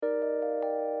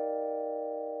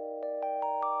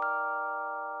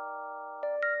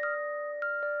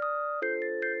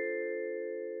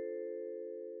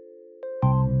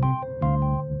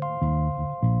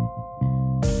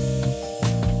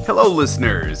Hello,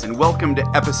 listeners, and welcome to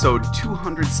episode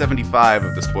 275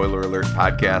 of the Spoiler Alert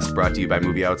podcast, brought to you by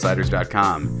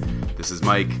MovieOutsiders.com. This is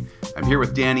Mike. I'm here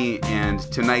with Danny, and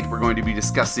tonight we're going to be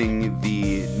discussing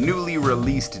the newly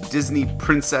released Disney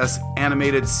princess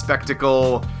animated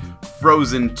spectacle,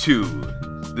 Frozen 2,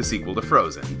 the sequel to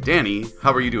Frozen. Danny,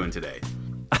 how are you doing today?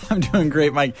 I'm doing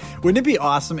great, Mike. Wouldn't it be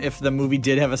awesome if the movie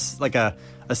did have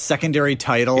a secondary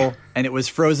title and it was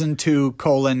Frozen 2,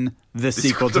 the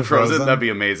sequel to Frozen? That'd be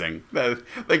amazing. That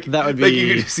would be... Like,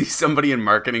 you could see somebody in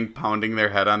marketing pounding their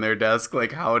head on their desk,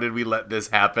 like, how did we let this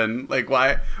happen? Like,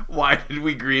 why did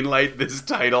we greenlight this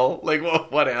title? Like,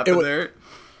 what happened there?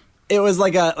 It was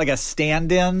like a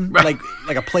stand-in, like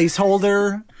a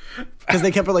placeholder, because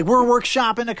they kept like, we're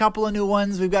workshopping a couple of new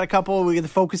ones. We've got a couple. The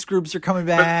focus groups are coming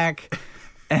back.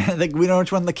 And we don't know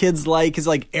which one the kids like. Is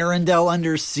like Arendelle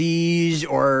Under Siege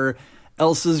or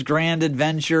Elsa's Grand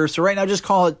Adventure. So right now, just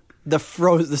call it the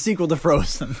sequel to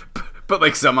Frozen. But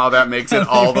like somehow that makes it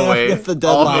all the way. It's the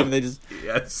deadline.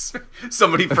 Yes,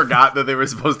 somebody forgot that they were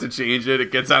supposed to change it.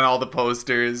 It gets on all the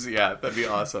posters. Yeah, that'd be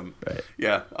awesome. Right.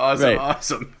 Yeah, awesome, right.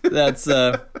 Awesome.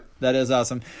 That is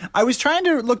awesome. I was trying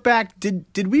to look back.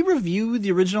 Did we review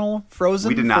the original Frozen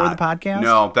we did not. For the podcast?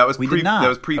 No, that was That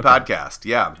was pre-podcast.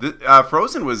 Okay. Yeah,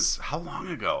 Frozen was how long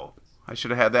ago? I should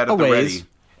have had that at the ready.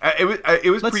 It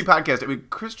was pre-podcast. I mean,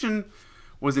 Christian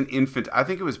was an infant. I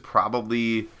think it was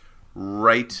probably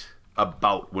right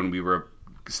about when we were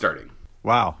starting.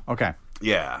 Wow. Okay.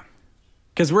 Yeah.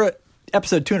 Because we're at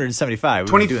episode 275.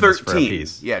 2013.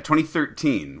 Yeah,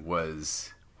 2013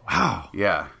 was. Wow.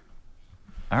 Yeah.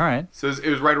 All right. So it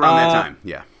was right around that time.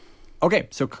 Yeah. Okay.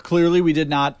 So clearly we did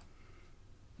not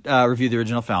review the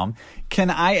original film. Can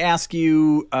I ask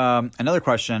you another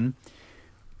question?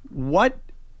 What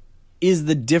is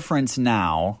the difference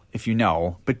now, if you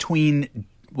know, between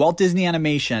Walt Disney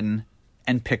Animation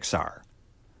and Pixar?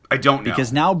 I don't know.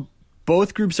 Because now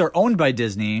both groups are owned by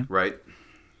Disney. Right.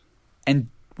 And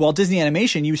Walt Disney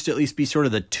Animation used to at least be sort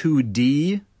of the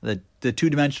 2D, the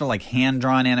two-dimensional, like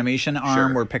hand-drawn animation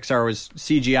arm, where Pixar was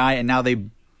CGI, and now they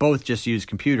both just use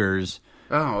computers.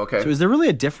 Oh, okay. So is there really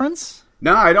a difference?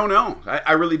 No, I don't know.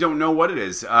 I really don't know what it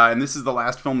is. And this is the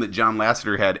last film that John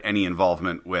Lasseter had any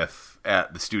involvement with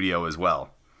at the studio as well.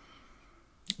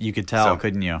 You could tell,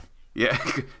 couldn't you? Yeah.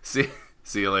 See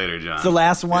you later, John. It's the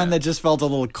last one that just felt a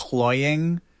little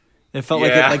cloying. It felt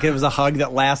like it was a hug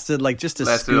that lasted like just a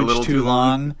scooch too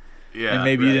long. Yeah, and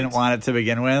maybe you didn't want it to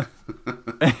begin with.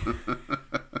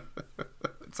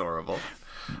 It's horrible.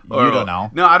 You don't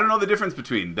know. No, I don't know the difference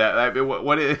between that. I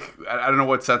don't know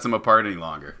what sets them apart any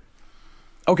longer.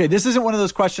 Okay, this isn't one of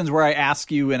those questions where I ask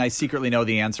you and I secretly know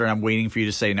the answer and I'm waiting for you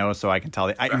to say no so I can tell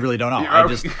you. I really don't know. I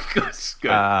just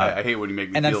good. I hate when you make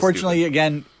me feel stupid. And unfortunately,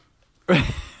 again,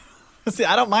 see,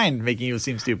 I don't mind making you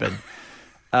seem stupid.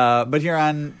 But here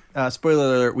on Spoiler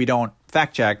Alert, we don't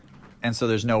fact check, and so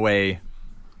there's no way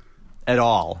at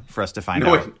all for us to find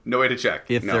out. No way to check.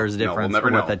 If there's a difference, we'll never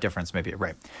or know what that difference may be.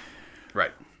 Right.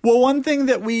 Well, one thing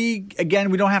that we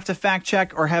don't have to fact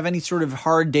check or have any sort of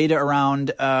hard data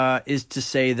around is to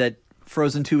say that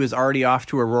Frozen 2 is already off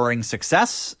to a roaring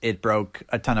success. It broke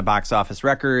a ton of box office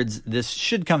records. This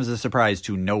should come as a surprise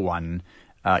to no one.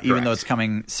 Even though it's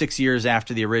coming 6 years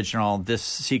after the original, this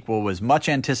sequel was much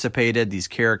anticipated. These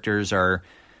characters are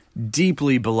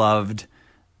deeply beloved.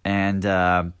 And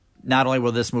not only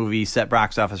will this movie set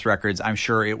box office records, I'm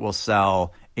sure it will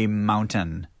sell a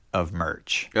mountain of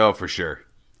merch. Oh, for sure.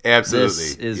 Absolutely.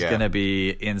 This is going to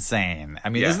be insane. I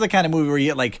mean, this is the kind of movie where you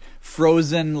get like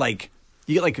Frozen, like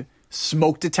you get like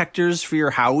smoke detectors for your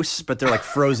house, but they're like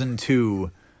Frozen 2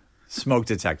 smoke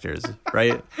detectors,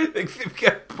 right? They've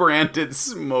got branded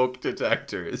smoke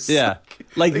detectors. Yeah.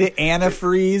 Like the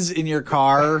antifreeze in your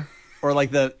car, or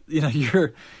like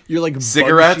your like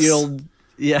cigarettes. Bug shield.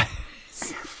 Yeah.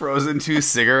 Frozen 2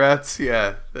 cigarettes.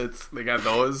 Yeah. They got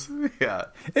those. Yeah.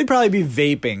 It'd probably be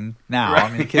vaping now. Right. I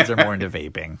mean, the kids are more into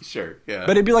vaping. Sure. Yeah.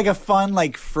 But it'd be like a fun,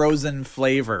 like Frozen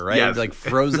flavor, right? Yes. Like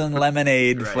frozen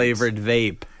lemonade flavored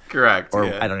vape. Correct. Or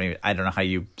I don't know how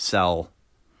you sell.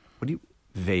 What do you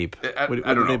vape?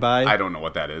 What do they buy? I don't know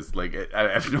what that is. Like,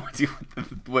 I have no idea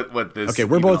what this. Okay,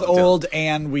 we're both old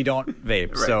and we don't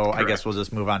vape, so correct. I guess we'll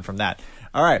just move on from that.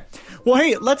 All right. Well,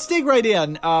 hey, let's dig right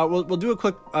in. We'll do a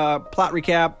quick plot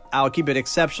recap. I'll keep it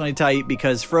exceptionally tight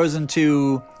because Frozen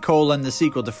 2, the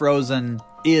sequel to Frozen,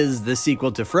 is the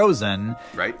sequel to Frozen.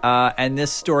 Right. And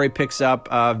this story picks up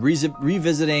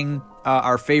revisiting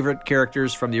our favorite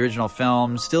characters from the original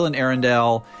film, still in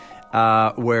Arendelle,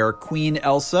 where Queen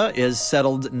Elsa is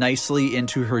settled nicely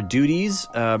into her duties,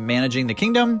 managing the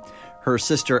kingdom. Her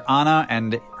sister Anna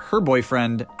and her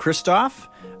boyfriend Kristoff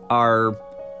are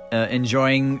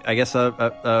enjoying, I guess,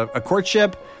 a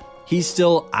courtship. He's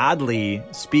still oddly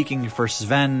speaking for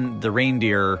Sven the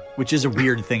reindeer, which is a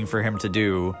weird thing for him to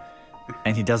do,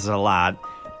 and he does it a lot.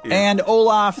 Yeah. And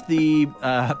Olaf, the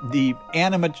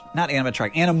anamorphic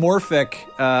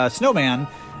snowman,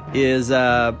 is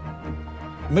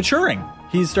maturing.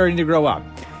 He's starting to grow up.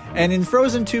 And in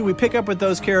Frozen 2, we pick up with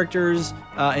those characters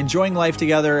enjoying life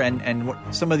together, and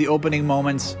some of the opening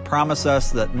moments promise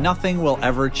us that nothing will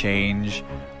ever change,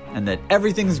 and that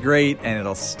everything's great, and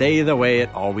it'll stay the way it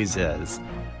always is.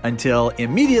 Until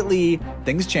immediately,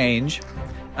 things change,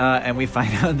 and we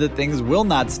find out that things will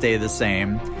not stay the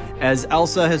same, as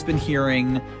Elsa has been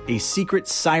hearing a secret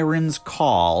siren's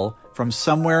call from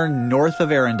somewhere north of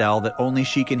Arendelle that only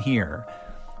she can hear.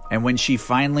 And when she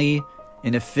finally,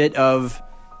 in a fit of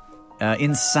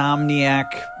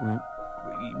insomniac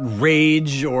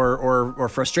rage or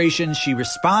frustration, she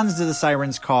responds to the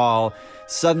siren's call.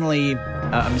 Suddenly,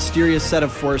 a mysterious set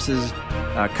of forces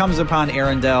comes upon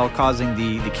Arendelle, causing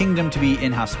the kingdom to be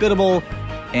inhospitable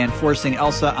and forcing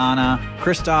Elsa, Anna,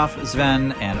 Kristoff,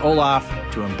 Sven, and Olaf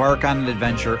to embark on an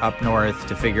adventure up north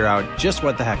to figure out just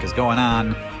what the heck is going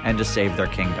on and to save their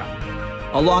kingdom.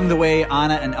 Along the way,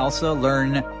 Anna and Elsa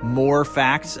learn more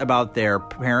facts about their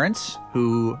parents,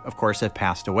 who, of course, have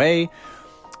passed away.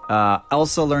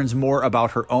 Elsa learns more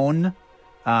about her own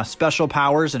special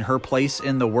powers and her place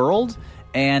in the world.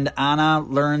 And Anna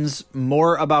learns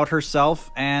more about herself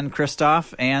and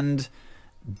Kristoff and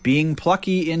being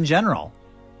plucky in general.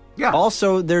 Yeah.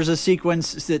 Also, there's a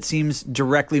sequence that seems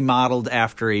directly modeled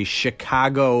after a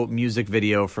Chicago music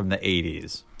video from the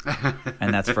 80s.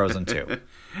 And that's Frozen 2.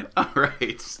 All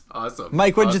right. Awesome.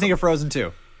 Mike, what did you think of Frozen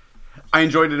 2? I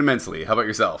enjoyed it immensely. How about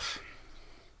yourself?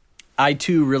 I,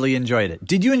 too, really enjoyed it.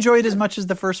 Did you enjoy it as much as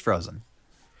the first Frozen?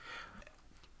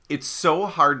 It's so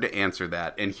hard to answer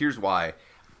that, and here's why.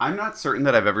 I'm not certain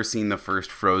that I've ever seen the first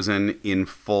Frozen in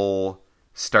full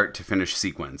start-to-finish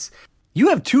sequence. You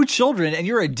have 2 children, and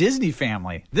you're a Disney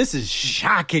family. This is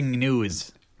shocking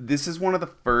news. This is one of the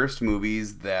first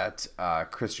movies that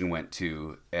Christian went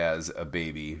to as a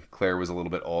baby. Claire was a little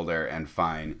bit older and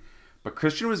fine. But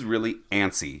Christian was really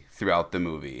antsy throughout the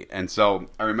movie. And so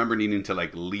I remember needing to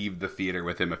leave the theater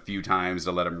with him a few times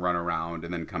to let him run around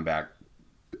and then come back.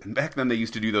 And back then they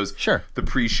used to do those, the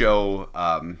pre-show.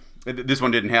 This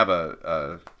one didn't have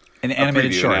an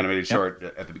animated short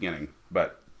at the beginning.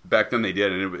 But back then they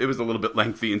did, and it was a little bit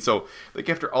lengthy. And so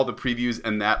after all the previews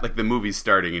and that, the movie's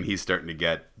starting and he's starting to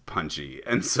get punchy.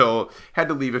 And so had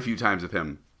to leave a few times with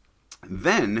him.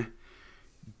 Then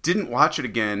didn't watch it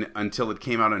again until it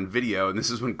came out on video, and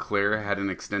this is when Claire had an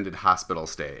extended hospital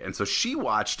stay. And so she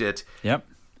watched it, I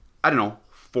don't know,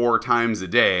 4 times a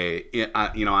day,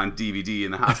 on DVD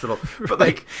in the hospital.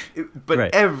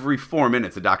 But every 4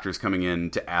 minutes, a doctor's coming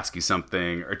in to ask you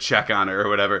something or check on her or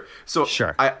whatever. So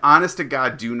I, honest to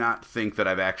God, do not think that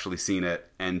I've actually seen it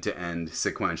end to end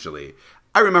sequentially.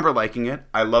 I remember liking it.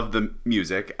 I love the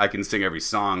music. I can sing every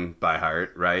song by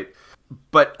heart, right?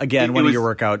 But again, one of your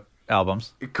workout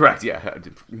albums. Correct, yeah.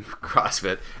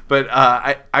 CrossFit. But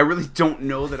I really don't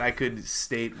know that I could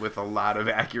state with a lot of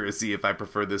accuracy if I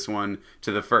prefer this one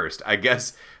to the first. I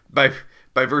guess by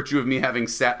virtue of me having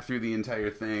sat through the entire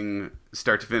thing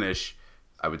start to finish,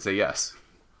 I would say yes.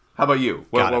 How about you?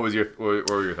 What were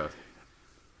your thoughts?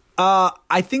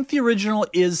 I think the original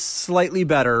is slightly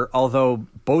better, although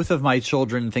both of my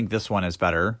children think this one is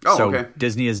better. So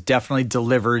Disney has definitely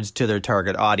delivered to their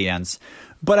target audience.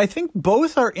 But I think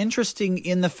both are interesting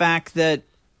in the fact that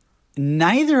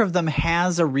neither of them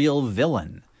has a real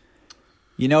villain.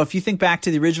 If you think back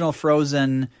to the original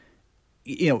Frozen,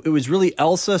 it was really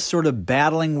Elsa sort of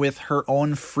battling with her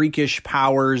own freakish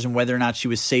powers and whether or not she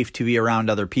was safe to be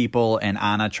around other people, and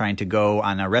Anna trying to go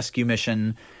on a rescue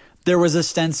mission. There was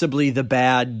ostensibly the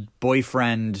bad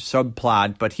boyfriend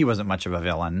subplot, but he wasn't much of a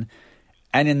villain.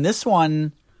 And in this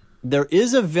one, there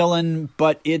is a villain,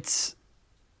 but it's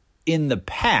in the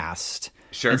past.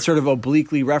 And sort of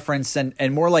obliquely referenced,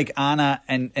 and more like Anna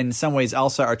and in some ways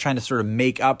Elsa are trying to sort of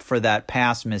make up for that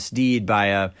past misdeed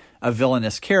by a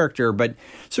villainous character. But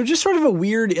so just sort of a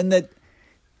weird in that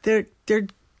they're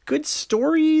good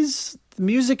stories. The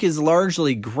music is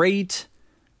largely great.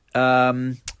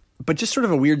 But just sort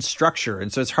of a weird structure.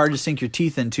 And so it's hard to sink your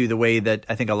teeth into the way that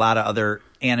I think a lot of other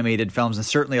animated films, and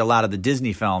certainly a lot of the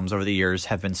Disney films over the years,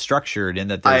 have been structured in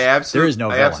that there is no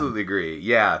villain. I absolutely agree.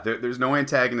 Yeah, there's no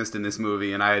antagonist in this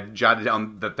movie, and I had jotted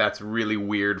down that that's really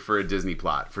weird for a Disney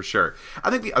plot, for sure. I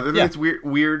think the other thing that's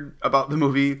weird about the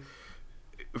movie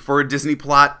for a Disney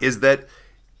plot is that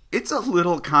it's a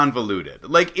little convoluted.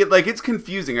 It's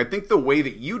confusing. I think the way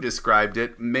that you described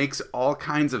it makes all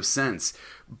kinds of sense,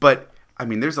 but I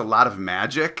mean, there's a lot of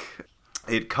magic.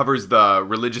 It covers the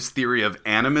religious theory of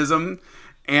animism.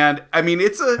 And I mean,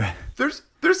 there's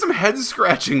some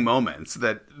head-scratching moments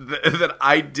that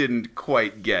I didn't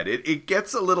quite get. It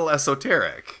gets a little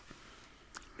esoteric.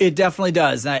 It definitely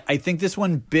does. I think this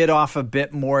one bit off a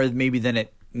bit more maybe than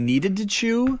it needed to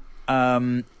chew.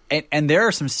 And there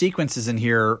are some sequences in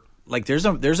here. Like there's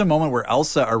a moment where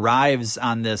Elsa arrives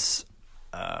on this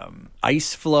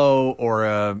ice floe or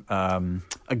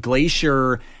a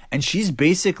glacier, and she's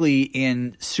basically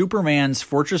in Superman's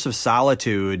Fortress of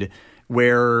Solitude,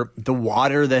 where the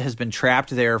water that has been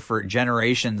trapped there for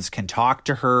generations can talk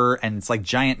to her, and it's like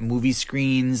giant movie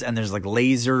screens, and there's like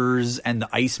lasers, and the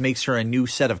ice makes her a new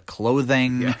set of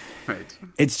clothing. Yeah, right.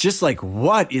 It's just like,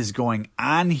 what is going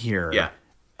on here? Yeah.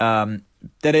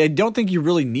 That I don't think you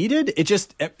really needed. It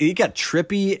got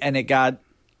trippy, and it got,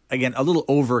 again, a little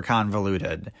over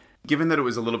convoluted. Given that it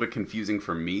was a little bit confusing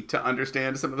for me to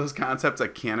understand some of those concepts, I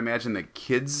can't imagine that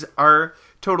kids are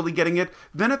totally getting it.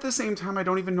 Then at the same time, I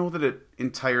don't even know that it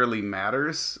entirely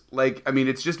matters. Like, I mean,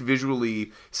 it's just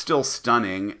visually still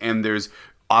stunning, and there's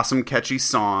awesome, catchy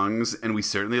songs, and we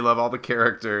certainly love all the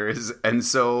characters. And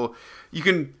so you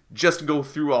can just go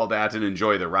through all that and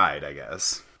enjoy the ride, I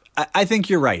guess. I think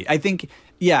you're right. I think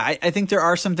there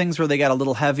are some things where they got a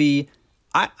little heavy.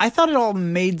 I thought it all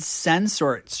made sense,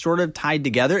 or it sort of tied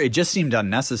together. It just seemed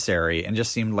unnecessary and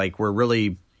just seemed like we're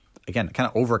really, again, kind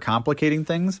of overcomplicating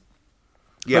things.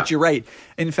 Yeah. But you're right.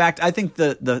 In fact, I think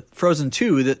the Frozen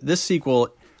 2, this sequel,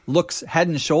 looks head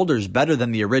and shoulders better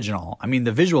than the original. I mean,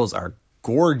 the visuals are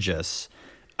gorgeous,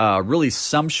 really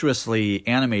sumptuously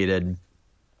animated.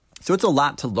 So it's a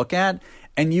lot to look at.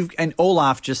 And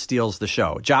Olaf just steals the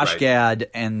show. Josh Gad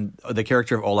and the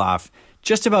character of Olaf,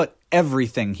 just about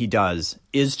everything he does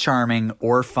is charming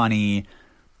or funny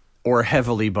or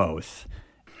heavily both.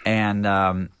 And,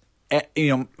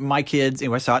 my kids,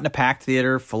 I saw it in a packed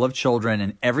theater full of children,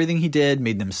 and everything he did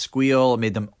made them squeal,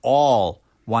 made them all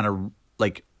want to,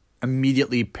 like,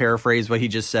 immediately paraphrase what he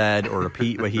just said or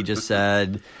repeat what he just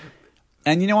said.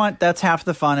 And you know what? That's half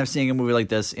the fun of seeing a movie like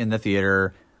this in the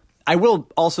theater. I will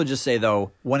also just say,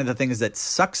 though, one of the things that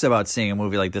sucks about seeing a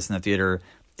movie like this in the theater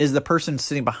is the person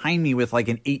sitting behind me with like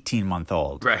an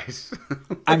 18-month-old. Right.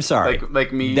 I'm sorry.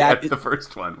 like me at the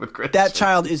first one with Chris. That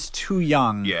child is too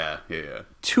young. Yeah.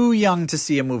 Too young to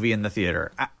see a movie in the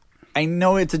theater. I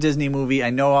know it's a Disney movie.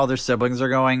 I know all their siblings are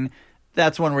going.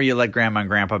 That's one where you let grandma and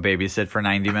grandpa babysit for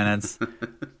 90 minutes.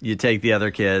 You take the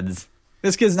other kids.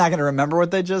 This kid's not going to remember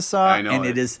what they just saw. I know. And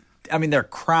it is... I mean, they're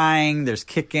crying, there's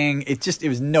kicking. It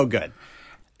was no good.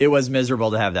 It was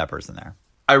miserable to have that person there.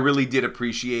 I really did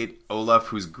appreciate Olaf,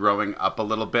 who's growing up a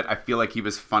little bit. I feel like he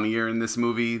was funnier in this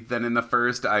movie than in the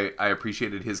first. I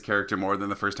appreciated his character more than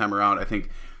the first time around. I think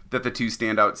that the two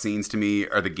standout scenes to me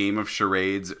are the game of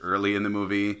charades early in the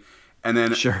movie, and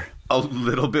then a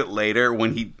little bit later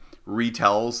when he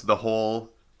retells the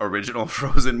whole original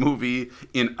Frozen movie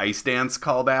in Ice Dance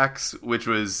callbacks, which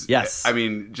was, yes, I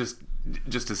mean, just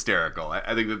hysterical.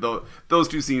 I think that those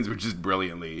two scenes were just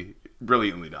brilliantly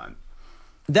done.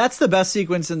 That's the best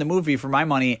sequence in the movie for my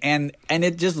money, and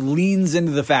it just leans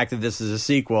into the fact that this is a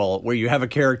sequel where you have a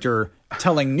character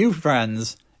telling new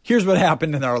friends, here's what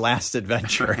happened in our last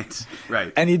adventure.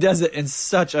 Right. And he does it in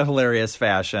such a hilarious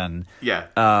fashion.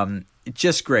 Yeah.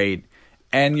 Just great.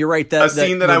 And you're right. A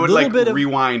scene that I would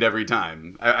rewind every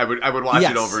time. I would watch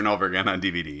it over and over again on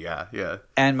DVD. Yeah.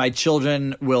 And my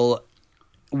children will,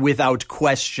 without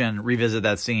question, revisit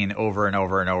that scene over and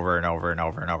over and over and over and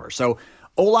over and over. So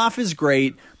Olaf is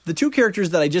great. The two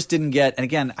characters that I just didn't get, and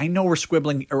again, I know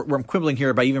I'm quibbling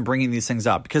here by even bringing these things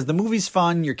up because the movie's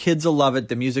fun. Your kids will love it.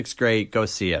 The music's great. Go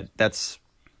see it. That's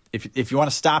if you want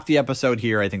to stop the episode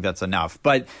here, I think that's enough.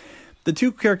 But the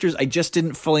two characters I just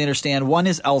didn't fully understand. One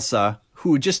is Elsa,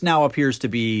 who just now appears to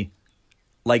be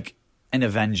like an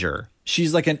Avenger.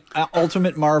 She's like an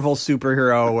ultimate Marvel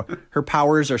superhero. Her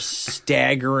powers are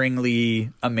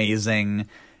staggeringly amazing,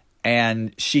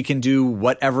 and she can do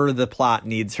whatever the plot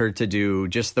needs her to do,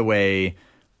 just the way,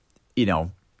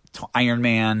 Iron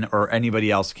Man or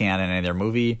anybody else can in any other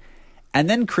movie. And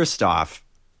then Kristoff,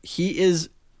 his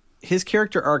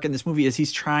character arc in this movie is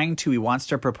he wants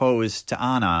to propose to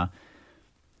Anna,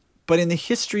 but in the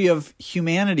history of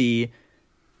humanity,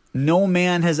 no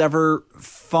man has ever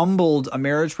fumbled a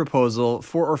marriage proposal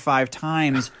 4 or 5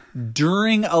 times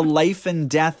during a life and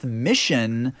death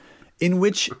mission in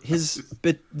which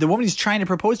the woman he's trying to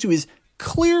propose to is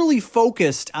clearly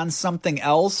focused on something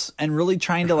else and really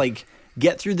trying to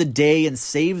get through the day and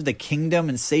save the kingdom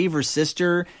and save her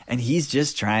sister, and he's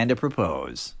just trying to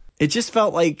propose. It just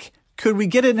felt like, could we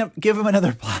give him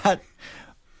another plot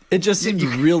It just seemed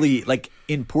really like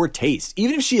in poor taste.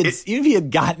 Even if he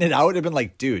had gotten it out, it'd been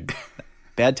like, dude,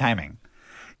 bad timing,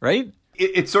 right?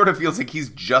 It sort of feels like he's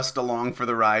just along for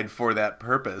the ride for that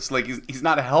purpose. Like he's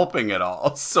not helping at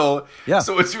all. So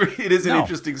it is an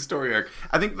interesting story arc.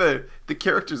 I think the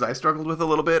characters I struggled with a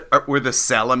little bit were the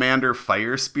salamander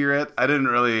fire spirit. I didn't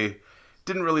really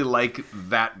like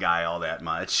that guy all that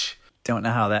much. Don't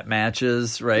know how that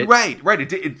matches, right? Right.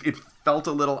 It felt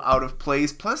a little out of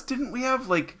place. Plus, didn't we have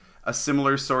like a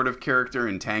similar sort of character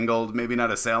in Tangled? Maybe not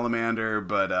a salamander,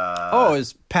 but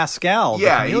it's Pascal, the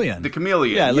chameleon. The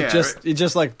chameleon. Yeah, it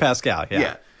just like Pascal.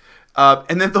 Yeah.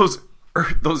 And then those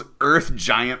earth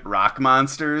giant rock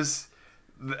monsters.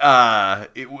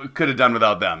 It could have done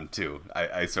without them too.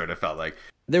 I sort of felt like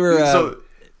they were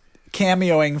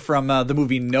cameoing from the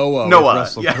movie Noah with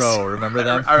Russell Crowe. Remember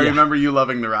them? I remember you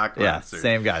loving the rock monsters. Yeah,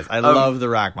 same guys. I love the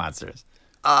rock monsters.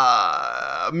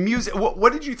 Music.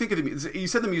 What did you think of the music? You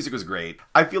said the music was great.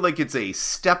 I feel like it's a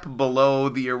step below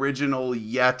the original,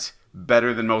 yet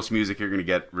better than most music you're going to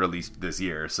get released this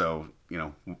year. So,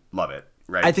 love it.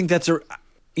 Right. I think that's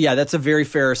a very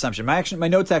fair assumption. My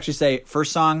notes actually say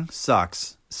first song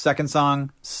sucks, second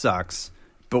song sucks,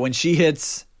 but when she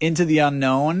hits Into the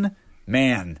Unknown,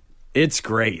 man, it's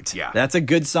great. Yeah. That's a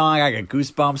good song. I got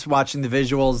goosebumps watching the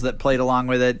visuals that played along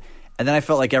with it. And then I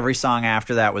felt like every song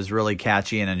after that was really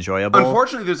catchy and enjoyable.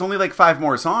 Unfortunately, there's only like 5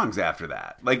 more songs after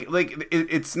that.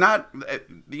 It's not,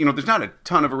 there's not a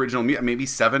ton of original music. Maybe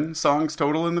 7 songs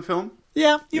total in the film.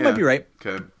 Yeah, you might be right.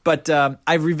 Okay. But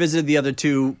I've revisited the other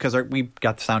 2 because we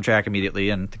got the soundtrack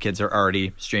immediately, and the kids are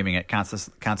already streaming it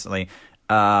constantly.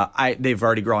 They've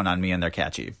already grown on me, and they're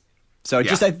catchy. So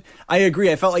I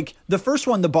agree. I felt like the first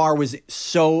one, the bar was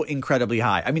so incredibly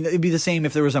high. I mean, it'd be the same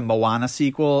if there was a Moana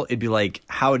sequel. It'd be like,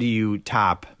 how do you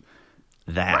top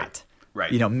that?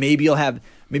 Right. Maybe you'll have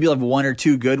 1 or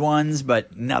 2 good ones,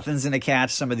 but nothing's going to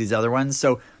catch some of these other ones.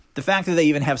 So the fact that they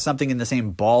even have something in the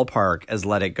same ballpark as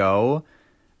Let It Go,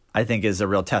 I think is a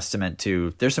real testament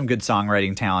to there's some good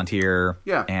songwriting talent here.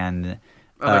 Yeah. And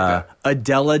I like that.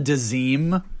 Adela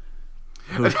Dazeem,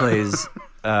 who plays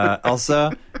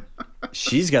Elsa,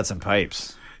 she's got some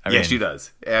pipes. I mean, she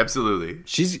does. Absolutely.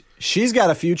 She's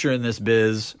got a future in this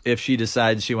biz if she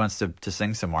decides she wants to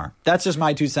sing some more. That's just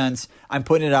my 2 cents. I'm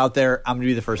putting it out there. I'm going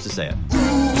to be the first to say it.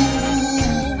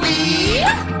 Ooh-wee.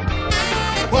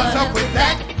 What's up with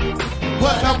that?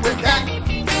 What's up with that?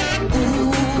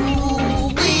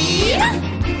 Ooh-wee.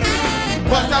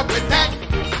 What's up with that?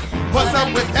 What's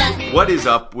up with that? What is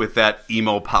up with that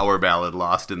emo power ballad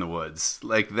Lost in the Woods?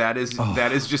 Like that is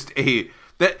just it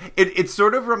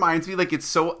sort of reminds me, like, it's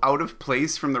so out of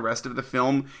place from the rest of the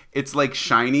film. It's like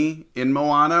Shiny in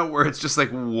Moana, where it's just like,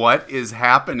 what is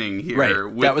happening here? Right.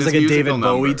 That was like a David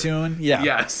Bowie tune. Yeah.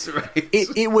 Yes. Right.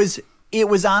 It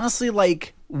was honestly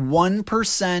like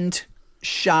 1%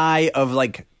 shy of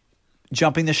like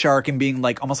jumping the shark and being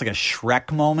like almost like a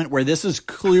Shrek moment, where this is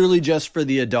clearly just for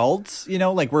the adults.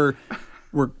 Like we're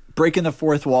breaking the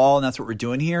fourth wall, and that's what we're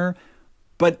doing here.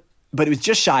 But it was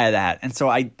just shy of that, and so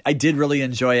I did really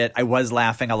enjoy it. I was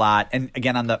laughing a lot, and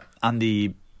again on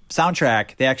the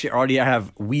soundtrack, they actually already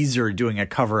have Weezer doing a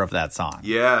cover of that song.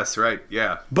 Yes, right,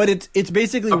 yeah. But it's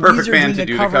basically Weezer doing a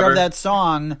cover of that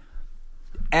song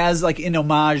as like an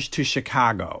homage to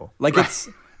Chicago. Like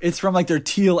it's from like their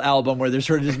Teal album, where they're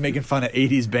sort of just making fun of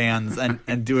 80s bands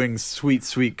and doing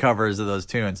sweet covers of those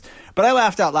tunes. But I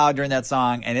laughed out loud during that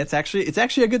song, and it's actually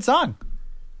a good song.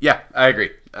 Yeah, I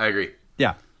agree.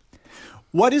 Yeah.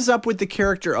 What is up with the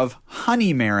character of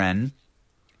Honey Marin,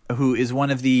 who is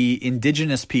one of the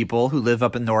indigenous people who live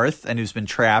up in north and who's been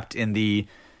trapped in the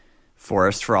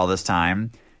forest for all this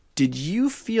time? Did you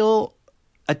feel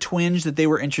a twinge that they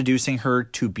were introducing her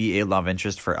to be a love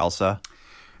interest for Elsa?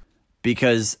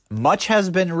 Because much has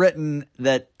been written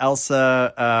that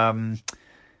Elsa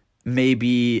may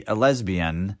be a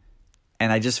lesbian,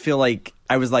 and I just feel like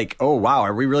I was like, oh, wow,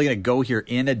 are we really going to go here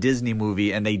in a Disney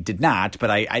movie? And they did not,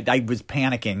 but I was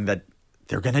panicking that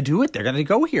they're going to do it. They're going to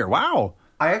go here. Wow.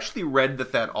 I actually read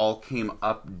that all came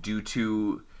up due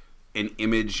to an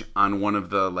image on one of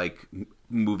the like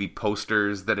movie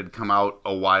posters that had come out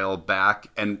a while back,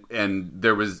 and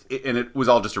it was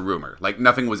all just a rumor. Like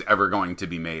nothing was ever going to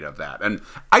be made of that. And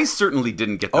I certainly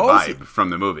didn't get the vibe from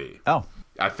the movie. Oh.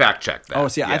 I fact checked that. Oh,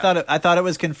 see, yeah. I thought it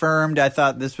was confirmed. I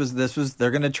thought this was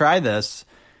they're going to try this.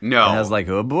 No. And I was like,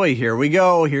 oh boy, here we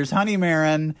go. Here's Honey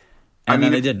Marin. And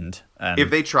then they didn't.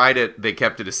 If they tried it, they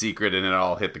kept it a secret, and it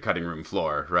all hit the cutting room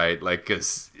floor, right? Like,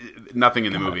 because nothing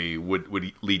in the movie would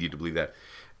lead you to believe that.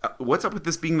 What's up with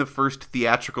this being the first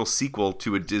theatrical sequel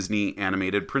to a Disney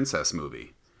animated princess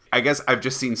movie? I guess I've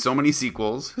just seen so many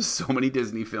sequels, so many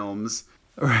Disney films.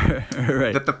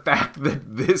 Right. That the fact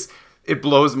that it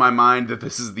blows my mind that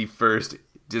this is the first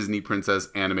Disney Princess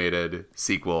animated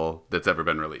sequel that's ever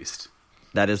been released.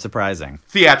 That is surprising.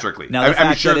 Theatrically. Now, the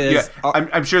fact sure, that is,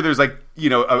 I'm sure there's like,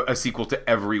 a sequel to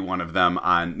every one of them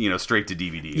on, straight to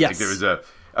DVD. Yes. Like there was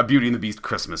a Beauty and the Beast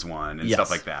Christmas one and Yes. stuff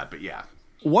like that. But yeah.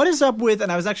 what is up with,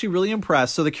 and I was actually really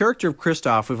impressed. So the character of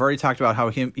Kristoff, we've already talked about how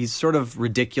he's sort of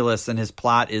ridiculous and his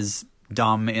plot is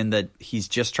dumb in that he's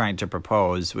just trying to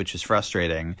propose, which is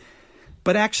frustrating.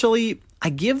 But actually, I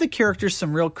give the character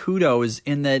some real kudos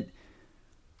in that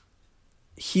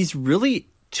he's really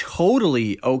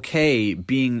totally okay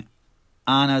being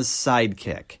Anna's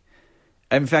sidekick.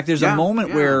 In fact, there's a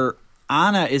moment where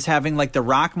Anna is having like the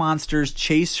rock monsters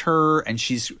chase her and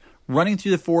she's running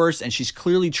through the forest and she's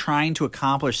clearly trying to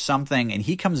accomplish something, and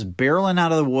he comes barreling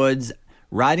out of the woods,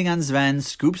 riding on Sven,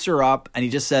 scoops her up, and he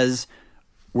just says,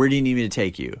 "Where do you need me to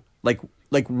take you? Like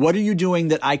what are you doing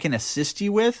that I can assist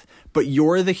you with? But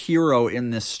you're the hero in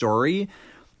this story."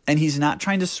 And he's not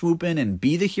trying to swoop in and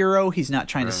be the hero. He's not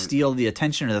trying to steal the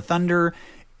attention or the thunder.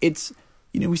 It's,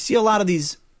 we see a lot of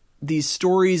these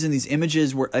stories and these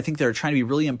images where I think they're trying to be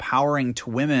really empowering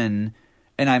to women.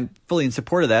 And I'm fully in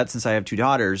support of that since I have 2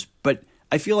 daughters. But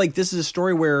I feel like this is a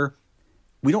story where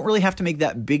we don't really have to make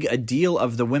that big a deal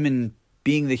of the women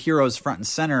being the heroes front and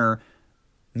center,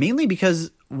 mainly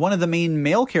because one of the main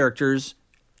male characters,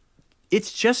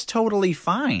 it's just totally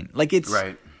fine. Like it's...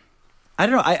 Right. I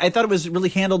don't know. I thought it was really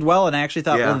handled well, and I actually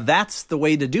thought, well, that's the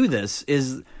way to do this,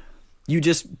 is you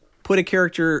just put a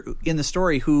character in the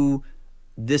story who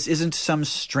this isn't some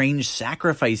strange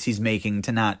sacrifice he's making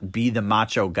to not be the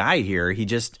macho guy here. He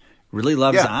just really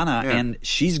loves Anna, and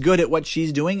she's good at what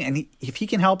she's doing, and if he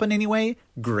can help in any way,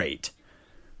 great.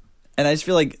 And I just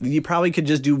feel like you probably could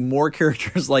just do more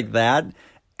characters like that,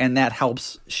 and that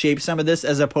helps shape some of this,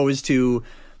 as opposed to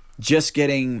just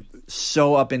getting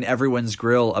so up in everyone's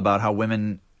grill about how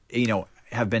women,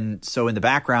 have been so in the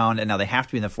background and now they have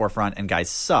to be in the forefront and guys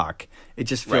suck. It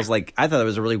just feels like, I thought it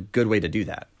was a really good way to do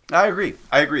that. I agree.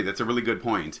 That's a really good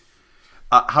point.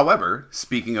 However,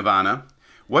 speaking of Anna,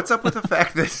 what's up with the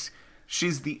fact that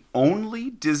she's the only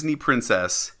Disney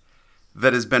princess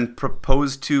that has been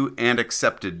proposed to and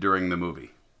accepted during the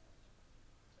movie?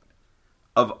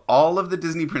 Of all of the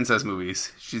Disney princess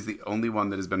movies, she's the only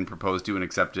one that has been proposed to and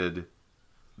accepted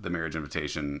the marriage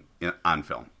invitation on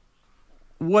film.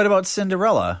 What about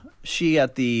Cinderella? She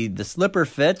had the slipper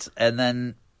fit, and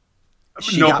then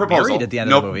she got married at the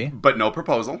end of the movie. But no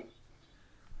proposal.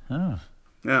 Oh.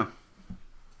 Yeah.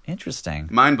 Interesting.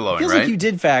 Mind-blowing, Feels right? like you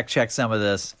did fact-check some of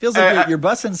this. Feels like you're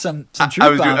busting some truth I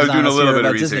was bombs doing on a us little here bit of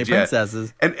about research, Disney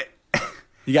princesses. And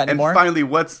you got any more? And finally,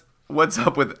 what's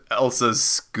up with Elsa's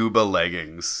scuba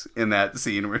leggings in that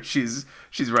scene where she's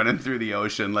running through the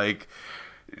ocean? Like,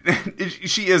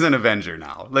 she is an Avenger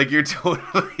now. Like, you're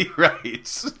totally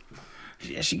right.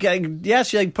 Yeah,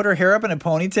 she put her hair up in a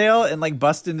ponytail and like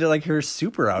bust into like her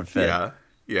super outfit.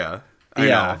 Yeah. I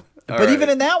know. But even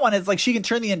in that one, it's like she can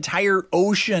turn the entire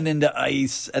ocean into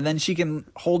ice, and then she can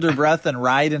hold her breath and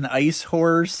ride an ice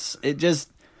horse. It just,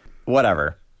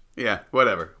 whatever. Yeah,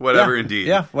 whatever indeed.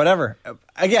 Yeah, whatever.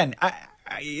 Again,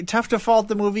 I tough to fault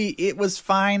the movie. It was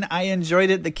fine. I enjoyed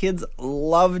it. The kids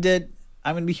loved it.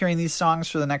 I'm going to be hearing these songs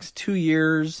for the next 2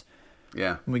 years.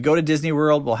 Yeah. When we go to Disney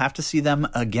World, we'll have to see them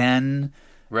again.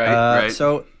 Right.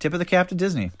 So, tip of the cap to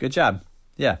Disney. Good job.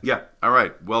 Yeah. Yeah. All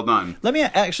right. Well done. Let me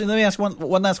ask one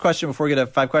last question before we get to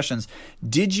 5 questions.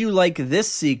 Did you like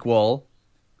this sequel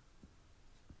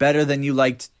better than you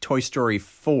liked Toy Story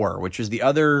 4, which was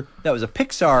that was a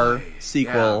Pixar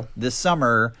sequel this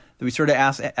summer that we sort of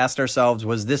asked ourselves,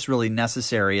 was this really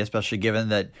necessary, especially given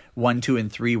that 1, 2,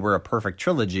 and 3 were a perfect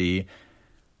trilogy?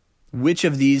 Which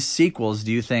of these sequels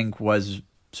do you think was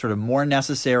sort of more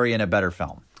necessary and a better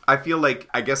film? I feel like,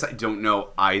 I guess I don't know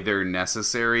either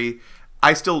necessary.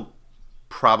 I still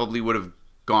probably would have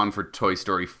gone for Toy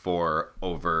Story 4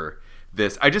 over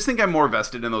this. I just think I'm more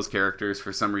vested in those characters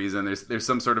for some reason. There's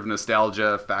some sort of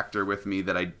nostalgia factor with me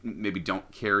that I maybe don't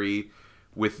carry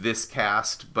with this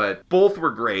cast, but both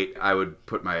were great. I would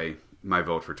put my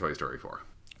vote for Toy Story 4.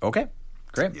 Okay,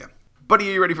 great. Yeah. Buddy,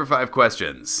 are you ready for 5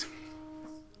 questions?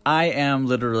 I am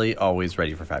literally always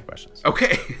ready for 5 questions.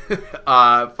 Okay.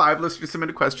 5 listeners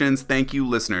submitted questions. Thank you,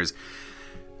 listeners.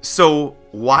 So,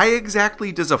 why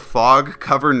exactly does a fog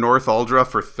cover North Aldra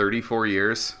for 34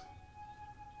 years?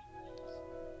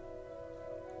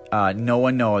 No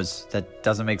one knows. That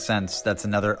doesn't make sense. That's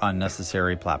another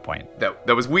unnecessary plot point.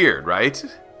 That was weird, right?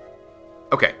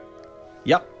 Okay.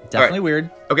 Yep, definitely weird.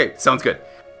 Okay, sounds good.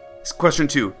 Question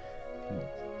 2.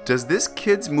 Does this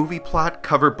kid's movie plot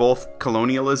cover both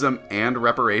colonialism and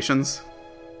reparations?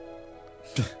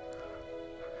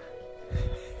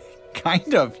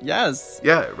 Kind of, yes.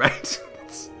 Yeah, right.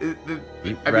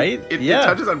 It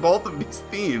touches on both of these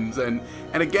themes, and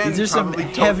again, these are some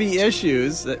heavy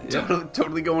issues.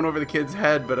 Totally going over the kid's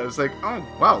head, but I was like, oh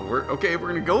wow, we're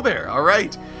gonna go there. All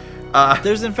right.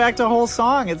 There's in fact a whole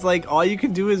song. It's like all you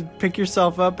can do is pick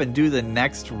yourself up and do the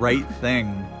next right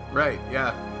thing. Right.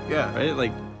 Yeah. Right.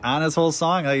 Like on his whole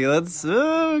song, like let's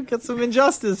get some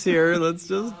injustice here. Let's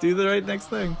just do the right next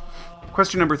thing.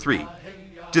 Question number 3.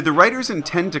 Did the writers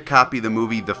intend to copy the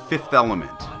movie The Fifth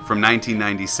Element from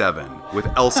 1997, with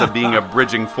Elsa being a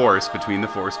bridging force between the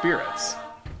four spirits?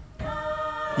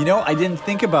 You know, I didn't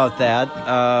think about that.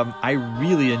 I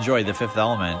really enjoyed The Fifth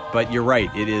Element, but you're right.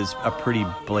 It is a pretty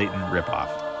blatant ripoff.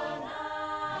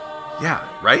 Yeah,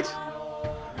 right?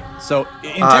 So,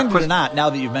 intended or not, now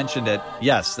that you've mentioned it,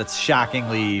 yes, that's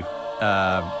shockingly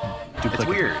duplicative. It's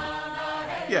weird.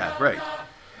 Yeah, right.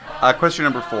 Question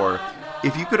number 4.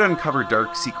 If you could uncover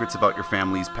dark secrets about your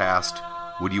family's past,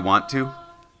 would you want to?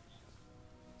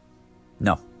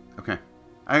 No. Okay.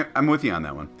 I'm with you on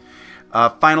that one.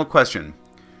 Final question.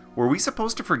 Were we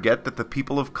supposed to forget that the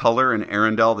people of color in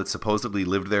Arendelle that supposedly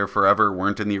lived there forever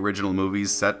weren't in the original movies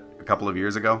set a couple of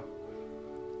years ago?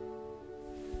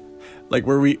 Like,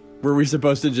 were we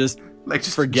supposed to just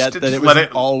forget that it was an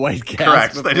all-white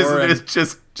cast? Correct. It's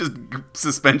just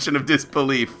suspension of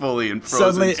disbelief fully in Frozen.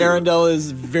 Suddenly, Arendelle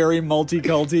is very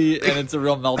multi-culty, and it's a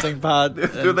real melting pot.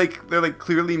 They're like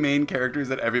clearly main characters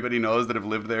that everybody knows that have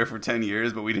lived there for 10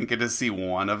 years, but we didn't get to see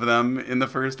one of them in the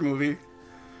first movie.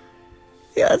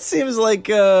 Yeah, it seems like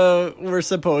we're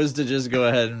supposed to just go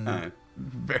ahead and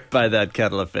buy that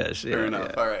kettle of fish. Fair enough.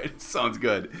 Yeah. All right. Sounds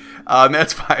good.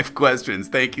 That's 5 questions.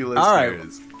 Thank you, listeners. All right.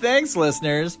 Thanks,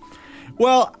 listeners.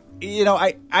 Well, you know,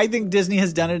 I think Disney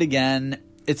has done it again.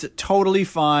 It's totally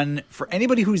fun. For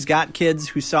anybody who's got kids,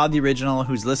 who saw the original,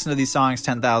 who's listened to these songs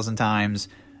 10,000 times,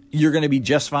 you're going to be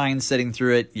just fine sitting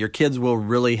through it. Your kids will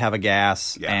really have a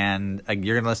gas, and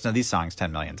you're going to listen to these songs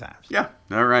 10 million times. Yeah.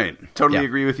 All right. Totally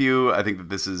agree with you. I think that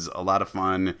this is a lot of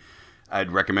fun.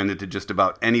 I'd recommend it to just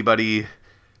about anybody.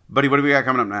 Buddy, what do we got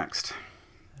coming up next?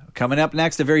 Coming up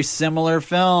next, a very similar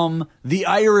film, The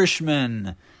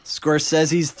Irishman.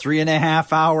 Scorsese's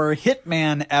 3.5-hour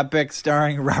hitman epic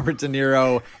starring Robert De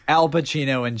Niro, Al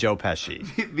Pacino, and Joe Pesci.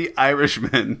 The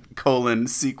Irishman,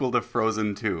 sequel to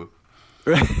Frozen 2.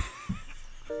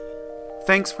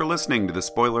 Thanks for listening to the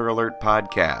Spoiler Alert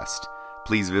podcast.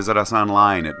 Please visit us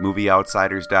online at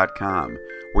movieoutsiders.com,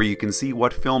 where you can see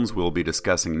what films we'll be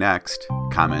discussing next,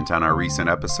 comment on our recent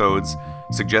episodes,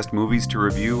 suggest movies to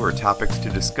review or topics to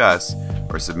discuss,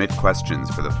 or submit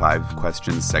questions for the 5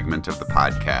 questions segment of the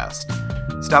podcast.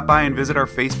 Stop by and visit our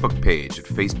Facebook page at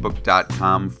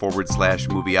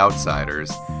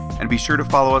facebook.com/movieoutsiders, and be sure to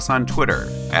follow us on Twitter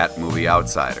at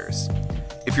movieoutsiders.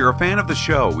 If you're a fan of the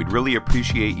show, we'd really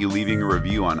appreciate you leaving a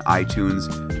review on iTunes,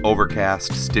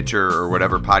 Overcast, Stitcher, or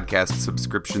whatever podcast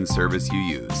subscription service you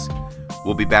use.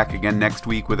 We'll be back again next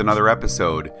week with another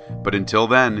episode, but until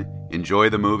then, enjoy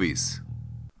the movies.